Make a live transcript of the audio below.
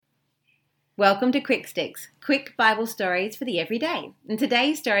Welcome to Quick Sticks, quick Bible stories for the everyday. And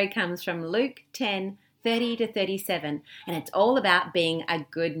today's story comes from Luke 10:30 to 37, and it's all about being a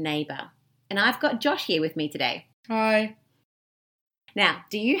good neighbour. And I've got Josh here with me today. Hi. Now,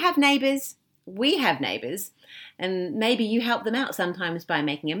 do you have neighbours? We have neighbours, and maybe you help them out sometimes by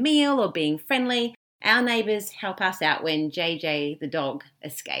making a meal or being friendly. Our neighbours help us out when JJ the dog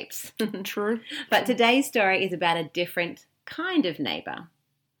escapes. True. But today's story is about a different kind of neighbour.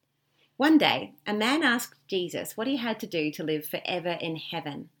 One day, a man asked Jesus what he had to do to live forever in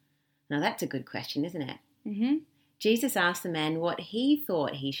heaven. Now that's a good question, isn't it? Mm-hmm. Jesus asked the man what he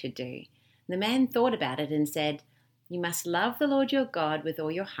thought he should do. The man thought about it and said, "You must love the Lord your God with all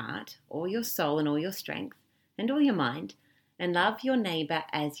your heart, all your soul and all your strength, and all your mind, and love your neighbour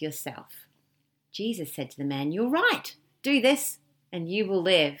as yourself." Jesus said to the man, "You're right. Do this and you will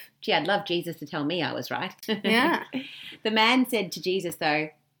live." Gee, I'd love Jesus to tell me I was right. Yeah. The man said to Jesus,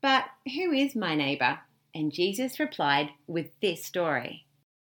 though, "But who is my neighbour?" And Jesus replied with this story.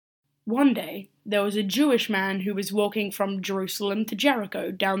 One day, there was a Jewish man who was walking from Jerusalem to Jericho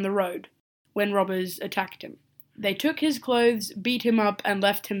down the road when robbers attacked him. They took his clothes, beat him up, and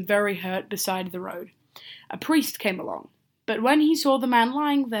left him very hurt beside the road. A priest came along, but when he saw the man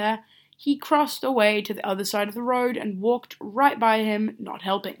lying there, he crossed away to the other side of the road and walked right by him, not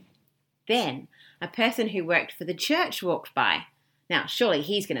helping. Then a person who worked for the church walked by. Now, surely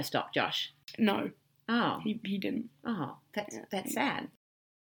he's going to stop Josh. No, Oh, he didn't. That's sad.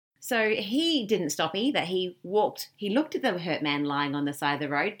 So he didn't stop either. He looked at the hurt man lying on the side of the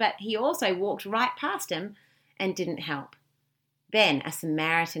road, but he also walked right past him and didn't help. Then a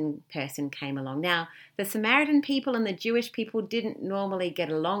Samaritan person came along. Now, the Samaritan people and the Jewish people didn't normally get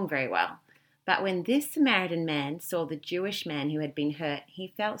along very well. But when this Samaritan man saw the Jewish man who had been hurt,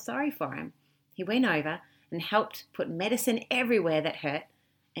 he felt sorry for him. He went over and helped put medicine everywhere that hurt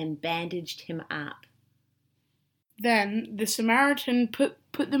and bandaged him up. Then the Samaritan put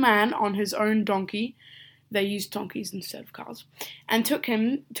the man on his own donkey. They used donkeys instead of cars, and took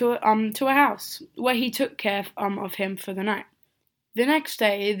him to a house where he took care of him for the night. The next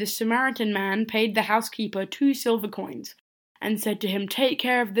day, the Samaritan man paid the housekeeper 2 silver coins and said to him, "Take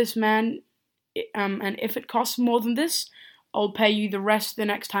care of this man, and if it costs more than this, I'll pay you the rest the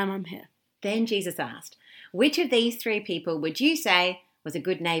next time I'm here." Then Jesus asked, "Which of these 3 people would you say was a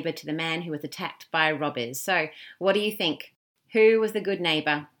good neighbour to the man who was attacked by robbers?" So, what do you think? Who was the good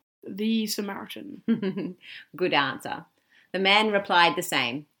neighbour? The Samaritan. Good answer. The man replied the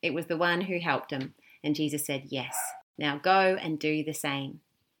same. It was the one who helped him. And Jesus said, "Yes. Now go and do the same."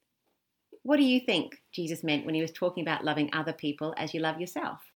 What do you think Jesus meant when he was talking about loving other people as you love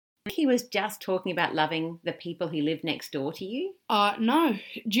yourself? He was just talking about loving the people who live next door to you? No.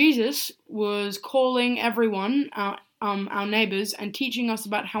 Jesus was calling everyone, our neighbours, and teaching us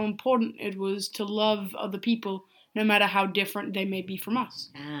about how important it was to love other people, no matter how different they may be from us.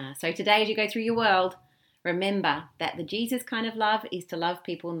 So today as you go through your world, remember that the Jesus kind of love is to love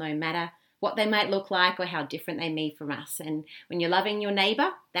people no matter what they might look like or how different they may be from us. And when you're loving your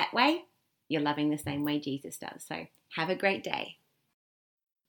neighbour that way, you're loving the same way Jesus does. So have a great day.